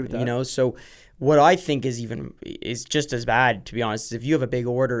would agree with that. So what I think is just as bad, to be honest, is if you have a big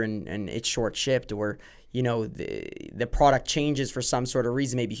order and it's short shipped, or the product changes for some sort of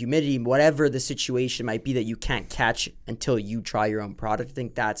reason, maybe humidity, whatever the situation might be that you can't catch until you try your own product. I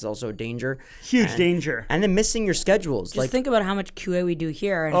think that's also a danger. Huge danger. And then missing your schedules. Just think about how much QA we do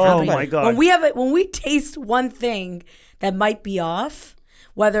here. And my God. When we taste one thing that might be off,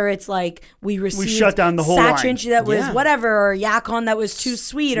 whether it's like we shut down the whole line. Satchinch that was whatever, or Yacon that was too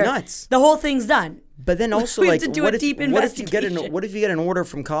sweet, or nuts. The whole thing's done. But then also, what if you get an order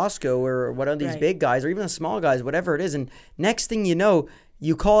from Costco or one of these big guys, or even the small guys, whatever it is, and next thing you know,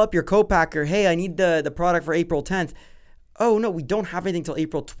 you call up your co-packer, hey, I need the product for April 10th. Oh no, we don't have anything till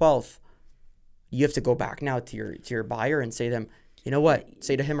April 12th. You have to go back now to your buyer and say to them, you know what?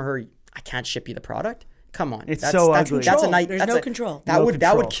 Say to him or her, I can't ship you the product. Come on. It's so ugly. That's a Control. night. There's that's no a- control. That No would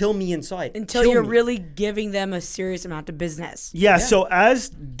control. kill me inside. Until Kill you're me. really giving them a serious amount of business. Yeah, so as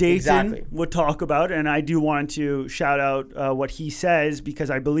Dayton Exactly. would talk about, and I do want to shout out what he says because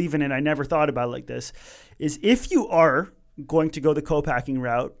I believe in it, I never thought about it like this, is if you are going to go the co-packing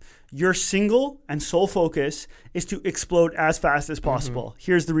route, your single and sole focus is to explode as fast as possible.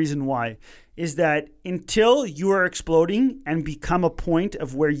 Here's the reason why. Is that until you are exploding and become a point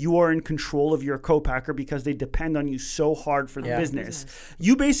of where you are in control of your co-packer because they depend on you so hard for the business,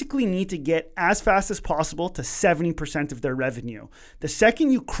 you basically need to get as fast as possible to 70% of their revenue. The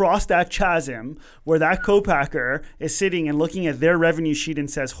second you cross that chasm where that co-packer is sitting and looking at their revenue sheet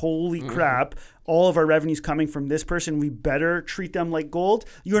and says, holy crap, all of our revenue's coming from this person, we better treat them like gold,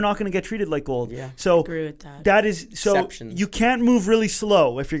 you're not going to get treated like gold. Yeah. So Agree with that. that is so Exceptions. you can't move really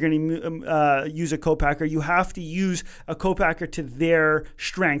slow if you're going to use a co-packer. You have to use a co-packer to their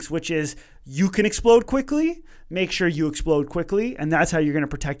strengths, which is you can explode quickly. Make sure you explode quickly, and that's how you're going to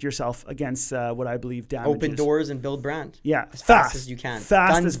protect yourself against what I believe damages. Open doors and build brand. Yeah, As fast as you can.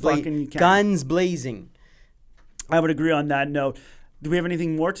 Fast as fucking you can. Guns blazing. I would agree on that note. Do we have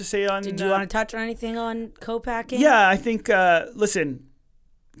anything more to say on? Did you want to touch on anything on co-packing? Yeah, I think. Listen,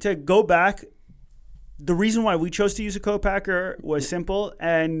 to go back, the reason why we chose to use a co-packer was simple,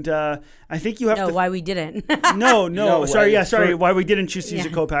 and I think you have No, to. why we didn't. No, Sorry. for- Why we didn't choose to use a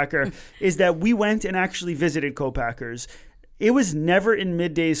Yeah. co-packer is that we went and actually visited co-packers. It was never in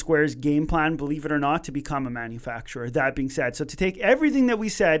Midday Square's game plan, believe it or not, to become a manufacturer. That being said, so to take everything that we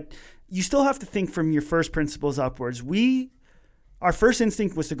said, you still have to think from your first principles upwards. Our first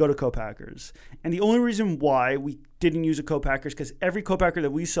instinct was to go to co-packers. And the only reason why we didn't use a co-packer is because every co-packer that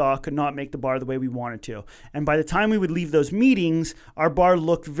we saw could not make the bar the way we wanted to. And by the time we would leave those meetings, our bar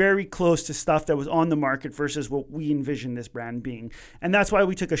looked very close to stuff that was on the market versus what we envisioned this brand being. And that's why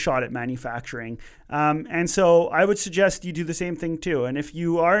we took a shot at manufacturing. And so I would suggest you do the same thing too. And if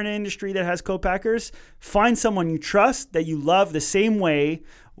you are in an industry that has co-packers, find someone you trust, that you love the same way.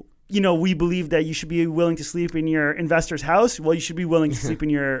 You know, we believe that you should be willing to sleep in your investor's house. Well, you should be willing to sleep in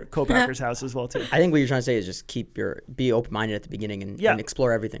your co-packer's house as well, too. I think what you're trying to say is just be open-minded at the beginning and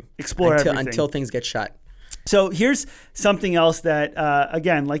explore everything. Until things get shut. So here's something else that,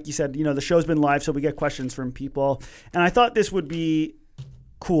 again, like you said, the show's been live, so we get questions from people. And I thought this would be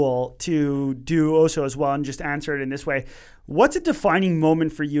cool to do also as well and just answer it in this way. What's a defining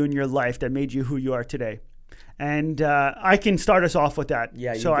moment for you in your life that made you who you are today? And I can start us off with that.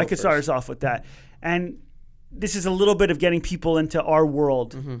 Yeah, so I could start us off with that. And this is a little bit of getting people into our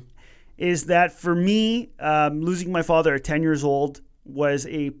world. Is that for me, losing my father at 10 years old was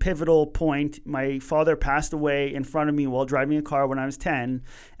a pivotal point. My father passed away in front of me while driving a car when I was 10.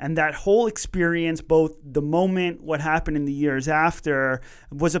 And that whole experience, both the moment, what happened in the years after,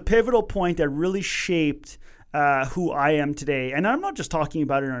 was a pivotal point that really shaped who I am today. And I'm not just talking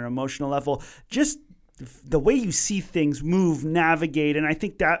about it on an emotional level, just the way you see things move, navigate. And I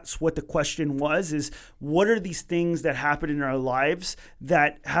think that's what the question was, is what are these things that happen in our lives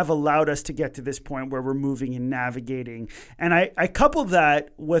that have allowed us to get to this point where we're moving and navigating? And I coupled that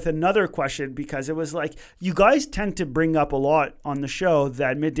with another question because it was like, you guys tend to bring up a lot on the show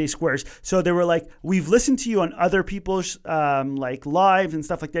that Midday Squares. So they were like, we've listened to you on other people's like lives and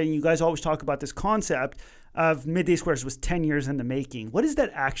stuff like that. And you guys always talk about this concept of Midday Squares was 10 years in the making. What does that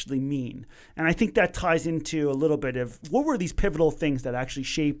actually mean? And I think that ties into a little bit of what were these pivotal things that actually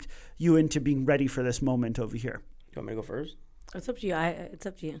shaped you into being ready for this moment over here? You want me to go first? It's up to you. It's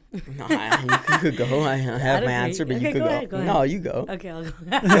up to you. No, you could go. I have my answer, but you could go. ahead. No, you go. Okay, I'll go.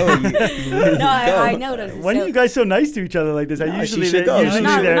 No, I noticed. When are you guys so nice to each other like this? she should go. We're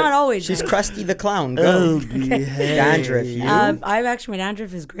not always. She's nice. Krusty the Clown. Go. Dandruff, you? I've actually, my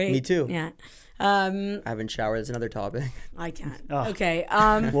dandruff is great. Me too. Yeah. I haven't showered. That's another topic. I can't. Oh. Okay.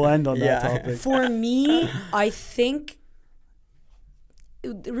 We'll end on that Yeah. topic. For me, I think.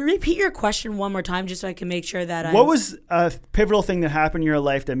 Repeat your question one more time, just so I can make sure that What was a pivotal thing that happened in your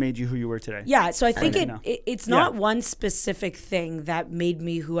life that made you who you were today? Yeah, so I think know. it's not one specific thing that made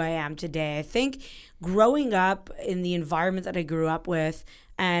me who I am today. I think growing up in the environment that I grew up with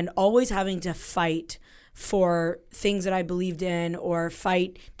and always having to fight for things that I believed in or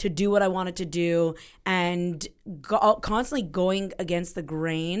fight to do what I wanted to do and constantly going against the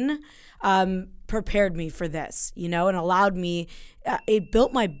grain prepared me for this, and allowed me, it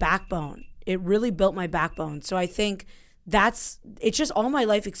built my backbone. It really built my backbone. So I think it's just all my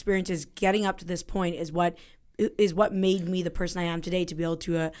life experiences getting up to this point is what made me the person I am today to be able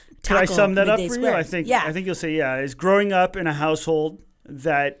to tackle Can I sum that up Midday for Square. you? I think you'll say, is growing up in a household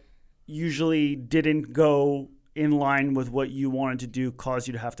that usually didn't go in line with what you wanted to do caused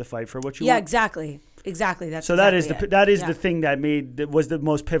you to have to fight for what you want. Yeah, exactly. Exactly. That's So exactly that is Yeah. the thing that was the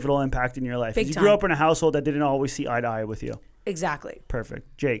most pivotal impact in your life. Big You time. grew up in a household that didn't always see eye to eye with you. Exactly.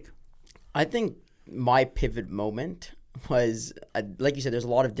 Perfect. Jake. I think my pivot moment was like you said. There's a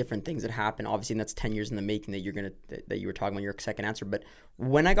lot of different things that happen. Obviously, and that's 10 years in the making that you were talking about your second answer. But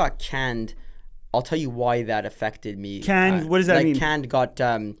when I got canned, I'll tell you why that affected me. Canned? What does that mean? Canned got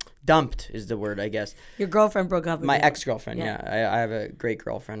dumped is the word, I guess. Your girlfriend broke up with My you. ex-girlfriend, yeah. I have a great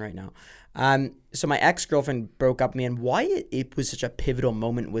girlfriend right now. So my ex-girlfriend broke up with me, and why it was such a pivotal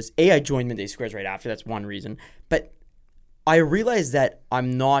moment was, I joined Midday Squares right after. That's one reason. But I realized that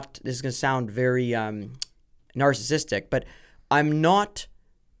I'm not, this is going to sound very narcissistic, but I'm not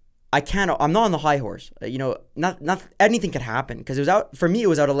on the high horse. Not anything could happen, because it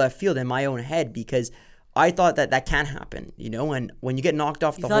was out of left field in my own head, because I thought that can't happen, and when you get knocked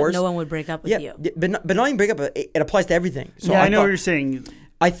off You the thought horse. no one would break up with you. But not even break up, it applies to everything. So I know what you're saying.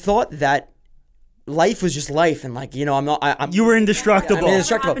 I thought that life was just life, and I'm You were indestructible. I'm What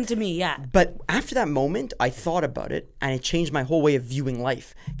indestructible. happened to me? Yeah. But after that moment, I thought about it, and it changed my whole way of viewing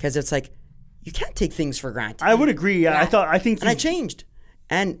life, because it's like, you can't take things for granted. I would agree. Yeah. I think I changed.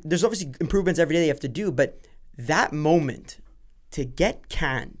 And there's obviously improvements every day you have to do, but that moment to get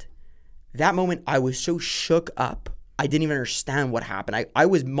canned, that moment I was so shook up. I didn't even understand what happened. I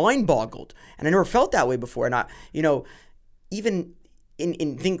was mind boggled, and I never felt that way before. And even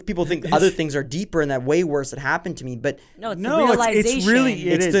people think other things are deeper and that way worse that happened to me, but No, it's No, the it's realization. really-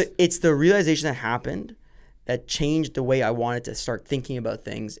 It is. it's the realization that happened that changed the way I wanted to start thinking about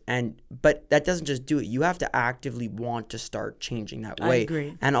things. But that doesn't just do it. You have to actively want to start changing that way.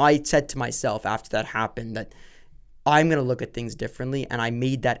 agree. And I said to myself after that happened that I'm going to look at things differently. And I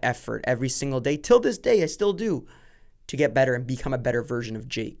made that effort every single day. Till this day, I still do, to get better and become a better version of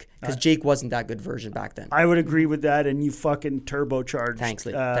Jake. Because Jake wasn't that good version back then. I would agree with that, and you fucking turbocharged. Thanks,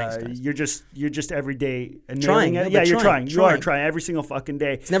 Lee. Thanks, guys. You're just every day Trying, nailing it. no, Yeah, but you're trying, trying. You are trying. trying every single fucking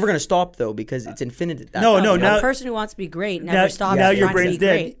day. It's never going to stop, though, because it's infinite. No, The now person who wants to be great now- never stops. now your trying to brain's be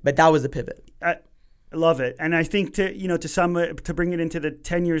dead. great. But that was the pivot. I love it, and I think to bring it into the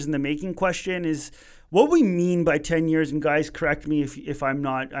 10 years in the making question is what we mean by 10 years. And guys, correct me if I'm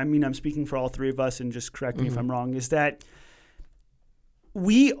not. I mean, I'm speaking for all three of us, and just correct me if I'm wrong. Is that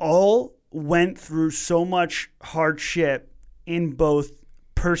we all went through so much hardship in both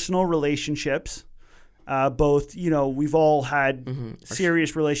personal relationships. We've all had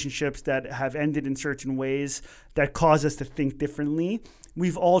serious relationships that have ended in certain ways that cause us to think differently.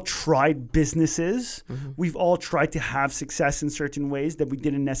 We've all tried businesses. We've all tried to have success in certain ways that we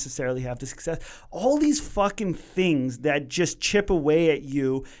didn't necessarily have the success. All these fucking things that just chip away at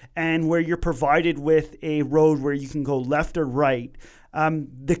you, and where you're provided with a road where you can go left or right.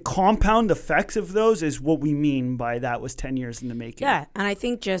 The compound effects of those is what we mean by that was 10 years in the making. Yeah, and I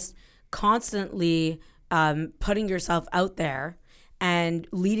think just constantly putting yourself out there and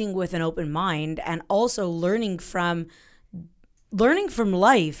leading with an open mind, and also learning from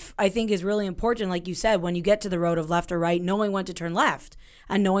life, I think is really important. Like you said, when you get to the road of left or right, knowing when to turn left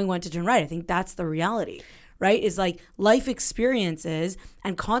and knowing when to turn right. I think that's the reality, right? Is like life experiences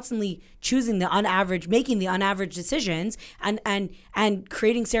and constantly choosing making the unaverage decisions and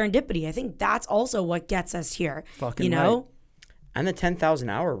creating serendipity. I think that's also what gets us here. Fucking right. And the 10,000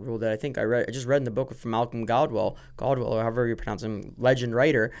 hour rule that I just read in the book from Malcolm Gladwell, or however you pronounce him, legend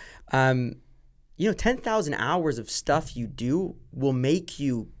writer. 10,000 hours of stuff you do will make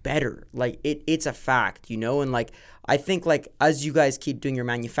you better. Like it's a fact, and like, I think like as you guys keep doing your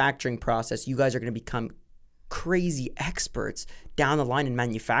manufacturing process, you guys are going to become crazy experts down the line in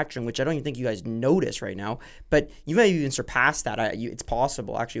manufacturing, which I don't even think you guys notice right now, but you may even surpass that. It's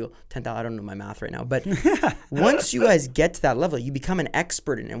possible. Actually, 10,000, I don't know my math right now, but once you guys get to that level, you become an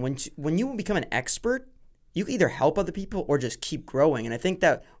expert in it. And when you become an expert, you can either help other people or just keep growing. And I think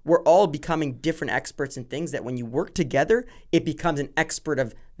that we're all becoming different experts in things that when you work together, it becomes an expert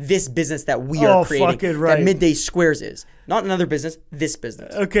of this business that we are creating. Fucking right. That Midday Squares is. Not another business, this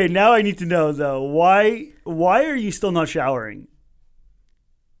business. Okay, now I need to know though, why are you still not showering?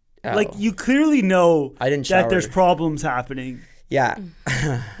 Oh. Like, you clearly know I didn't that shower. there's problems happening. Yeah.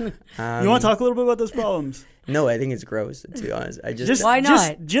 You want to talk a little bit about those problems? No, I think it's gross, to be honest. I just Why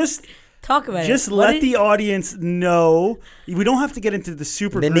not? Just Talk about it. Just let the audience know. We don't have to get into the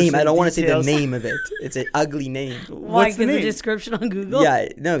super the name. I don't want to say the details. name of it. It's an ugly name. Why? What's the Because the name? description on Google? Yeah,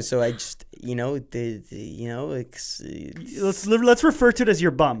 no. So I just, Let's refer to it as your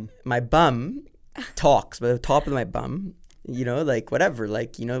bum. my bum talks, but the top of my bum, like whatever,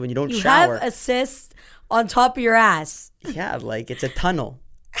 like when you don't You shower. have a cyst on top of your ass. Yeah, like it's a tunnel.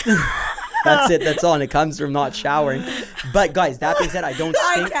 That's it. That's all. And it comes from not showering. But guys, that being said, I don't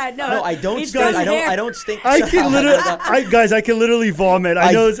stink. I don't It's stink. from hair. I don't stink. I can literally, guys, I can literally vomit.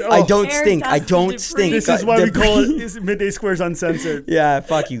 I know. I don't Hair stink. I dust don't and stink. This is why we call it Midday Squares Uncensored. Yeah,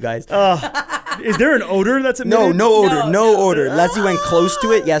 fuck you guys. Is there an odor that's emitted? No odor. No no. odor. Leslie went close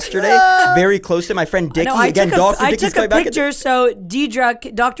to it yesterday. Very close to it. My friend Dickie. No, I Again, Dr. I Dickie's took a coming back. picture so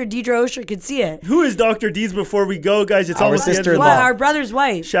Dr. Deidre Osher could see it. Who is Dr. D's before we go, guys? It's Our almost the end of the sister-in-law. What, our brother's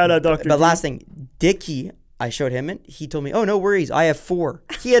wife. Shout out Dr. But D. last thing, Dickie, I showed him it. He told me, "Oh, no worries. I have 4."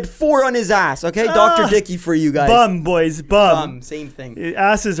 He had 4 on his ass. Okay, Dr. Dickie for you guys. Bum, boys, bum. Same thing.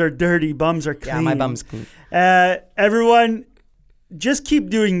 Asses are dirty, bums are clean. Yeah, my bum's clean. Everyone, just keep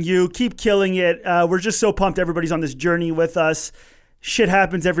doing you. Keep killing it. We're just so pumped everybody's on this journey with us. Shit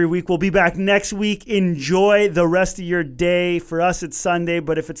happens every week. We'll be back next week. Enjoy the rest of your day. For us, it's Sunday,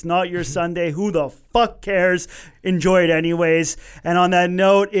 but if it's not your Sunday, who the fuck cares? Enjoy it anyways. And on that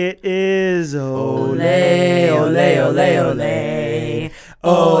note, it is ole, ole, ole, ole.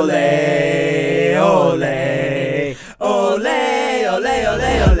 Ole, ole, ole. Ole, ole, ole,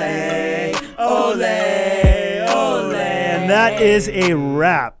 ole. Ole, ole. And that is a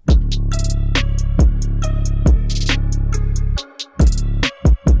wrap.